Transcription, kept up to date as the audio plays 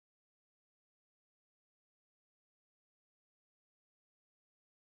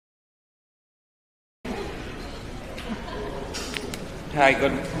Hi,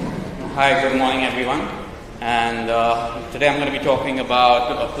 good morning, everyone. And today I'm going to be talking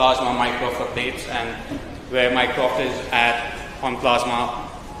about Plasma Mycroft updates and where Mycroft is at on Plasma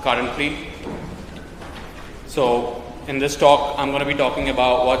currently. So in this talk, I'm going to be talking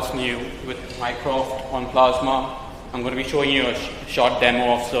about what's new with Mycroft on Plasma. I'm going to be showing you a short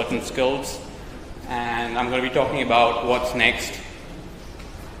demo of certain skills, and I'm going to be talking about what's next.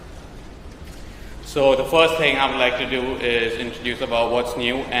 So the first thing I would like to do is introduce about what's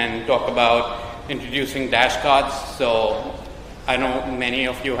new and talk about introducing dash cards. So I know many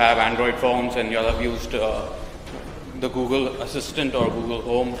of you have Android phones and you'll have used the Google Assistant or Google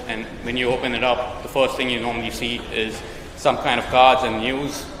Home, and when you open it up, the first thing you normally see is some kind of cards and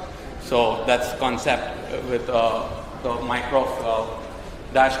news. So that's the concept with the Mycroft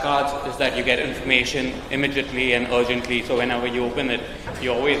dash cards, is that you get information immediately and urgently. So whenever you open it,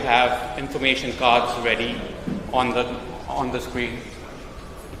 you always have information cards ready on the screen.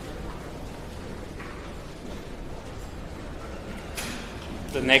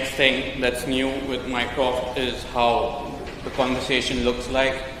 The next thing that's new with Mycroft is how the conversation looks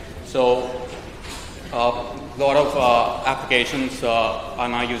like. So a lot of applications are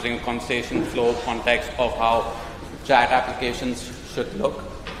now using conversation flow context of how chat applications should look.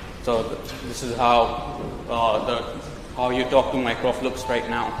 So this is how you talk to Mycroft looks right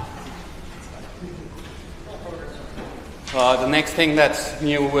now. The next thing that's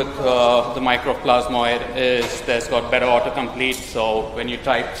new with the Mycroft Plasmoid is there's got better autocomplete. So when you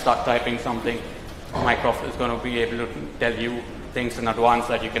start typing something, Mycroft is going to be able to tell you things in advance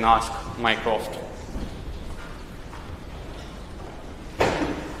that you can ask Mycroft.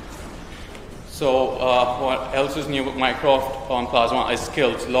 So what else is new with Mycroft on Plasma is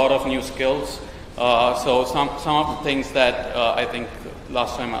skills, a lot of new skills. So some of the things that I think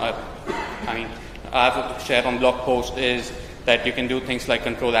last time I've shared on blog post is that you can do things like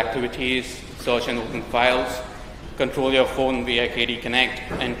control activities, search and open files, control your phone via KDE Connect,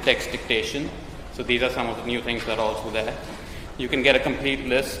 and text dictation. So these are some of the new things that are also there. You can get a complete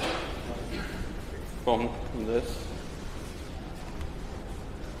list from this.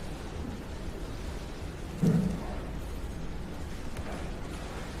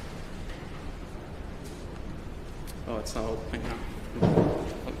 Oh, it's not opening now.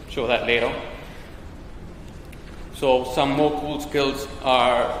 I'll show that later. So some more cool skills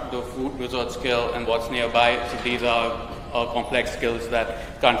are the food wizard skill and what's nearby. So these are complex skills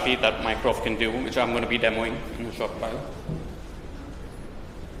that currently that Mycroft can do, which I'm going to be demoing in a short while.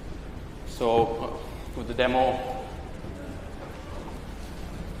 So with the demo,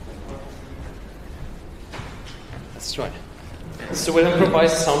 let's try. So with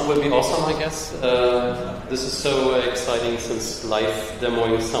improvised sound will be awesome, I guess. This is so exciting since live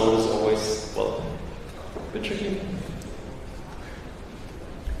demoing sound is always, well, a bit tricky.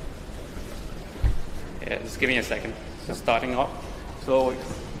 Yeah, just give me a second. Just starting off. So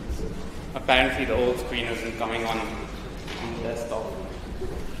apparently the whole screen isn't coming on the desktop.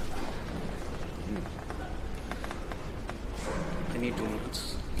 I need 2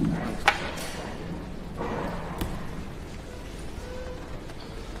 minutes.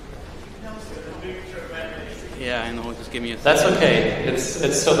 Yeah, I know. Just give me a second. That's okay.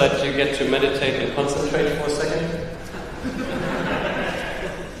 It's so that you get to meditate and concentrate for a second.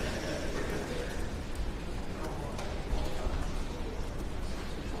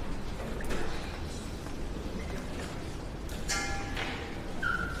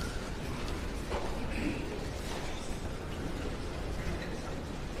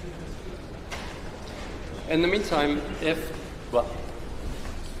 In the meantime,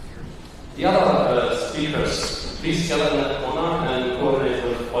 the other speakers, please gather in that corner and coordinate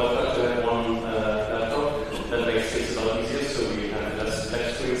with Volker to have one laptop. That makes things a lot easier, so we have less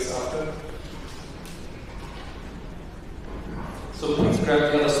flash screens after. So please grab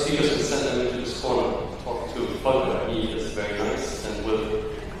the other speakers and send them into this corner. Talk to Volker, he is very nice and will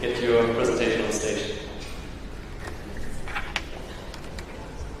get your presentation on stage.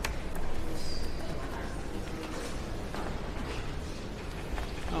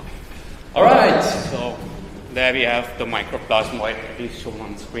 All right, so there we have the Mycroft Plasmoid, at least shown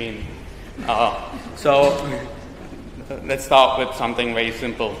on screen. So let's start with something very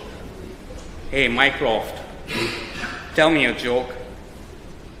simple. Hey, Mycroft, tell me a joke.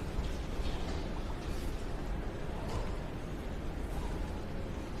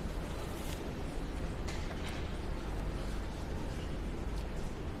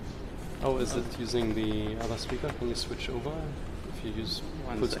 Oh, is it using the other speaker? Can you switch over? If you use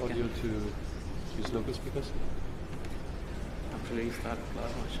puts audio to use local speakers? Actually, start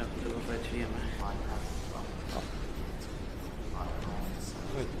Plasma, shut to HDMI.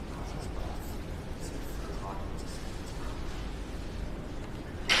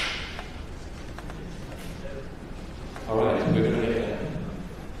 All right, we're going to make that.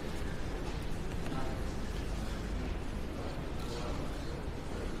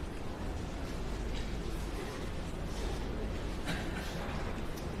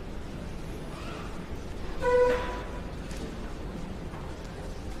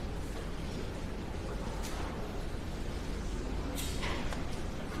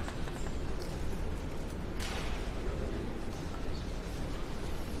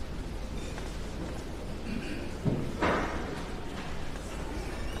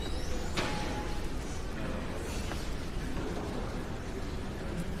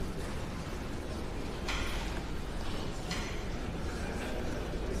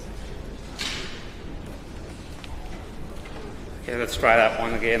 Okay, let's try that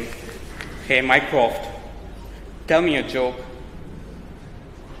one again. Hey, Mycroft, tell me a joke.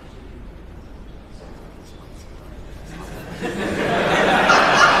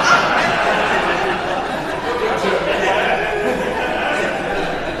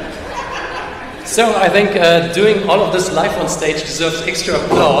 So I think doing all of this live on stage deserves extra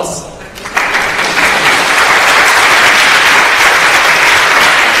applause.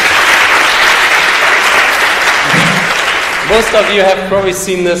 Most of you have probably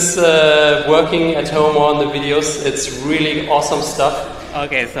seen this working at home or on the videos. It's really awesome stuff.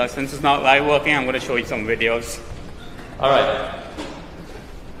 Okay, so since it's not live working, I'm going to show you some videos. All right.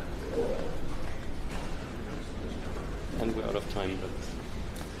 And we're out of time. But...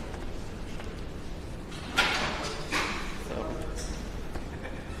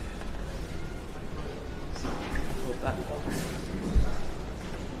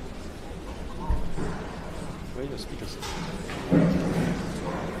 Where are your speakers?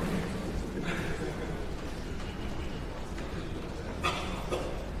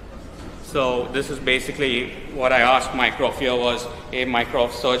 So this is basically what I asked Mycroft here was, hey,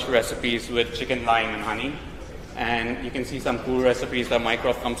 Mycroft, search recipes with chicken, lime, and honey. And you can see some cool recipes that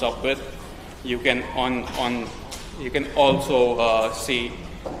Mycroft comes up with. You can you can also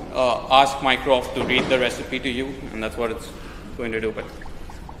ask Mycroft to read the recipe to you, and that's what it's going to do. But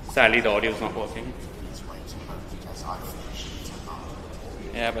sadly, the audio is not working.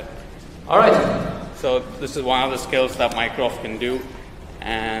 Yeah, but all right. So this is one of the skills that Mycroft can do,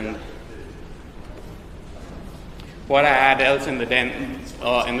 and what I had else in the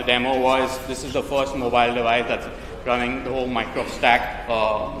demo was this is the first mobile device that's running the whole Mycroft stack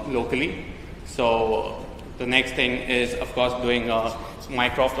locally. So the next thing is, of course, doing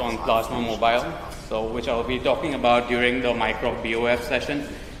Mycroft on Plasma Mobile, so which I'll be talking about during the Mycroft BOF session.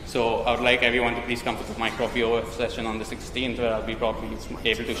 So I would like everyone to please come to the Mycroft BOF session on the 16th, where I'll be probably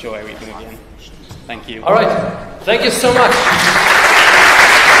able to show everything again. Thank you. All right. Thank you so much.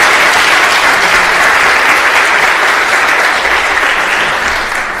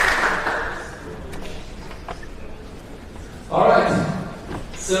 All right.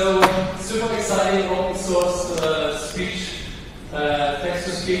 So super exciting open source speech,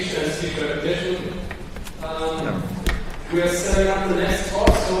 text-to-speech and speech recognition. We are setting up the next talk,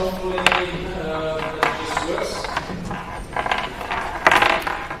 so hopefully that just works.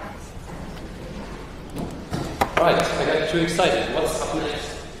 Right, I got too excited. What's up next?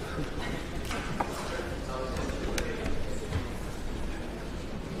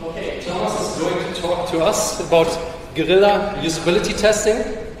 Okay, Thomas is going to talk to us about guerrilla usability testing.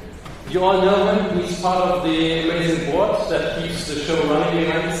 You all know him. He's part of the amazing board that keeps the show running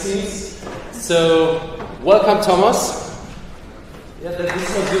behind the scenes. So, welcome, Thomas. Yeah, this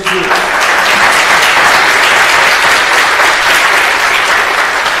was good too.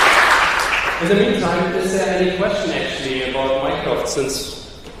 In the meantime, is there any question actually about Mycroft,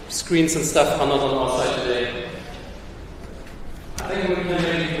 since screens and stuff are not on our side today? I think we can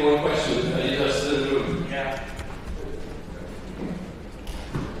maybe do one question. Aditya still in the room. Yeah.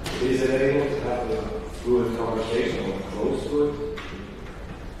 Is it able to have a fluid conversation or close to it?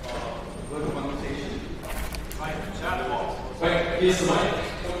 Good conversation. Chat box. Wait, here's the mic.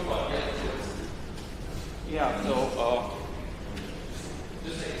 Yeah, so,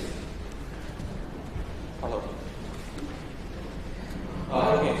 hello.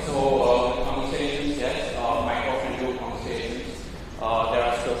 Okay, so conversations, yes, Mycroft can do conversations. There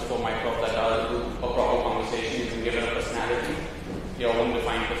are skills for Mycroft that are do a proper conversation. You can give it a personality, your own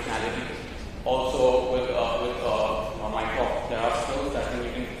defined personality. Also, with Mycroft, there are skills that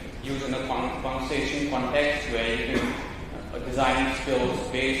you can use in a conversation context where you can design skills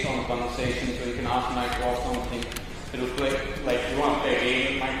based on the conversation. So you can ask Mycroft something. It'll play, like you want to play a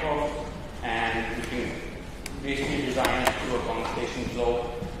game with Mycroft, and you can basically design it into a conversation flow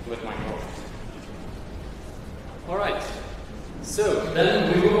with Mycroft. All right. So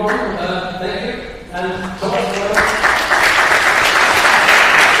then we move on. Thank you. And Thomas.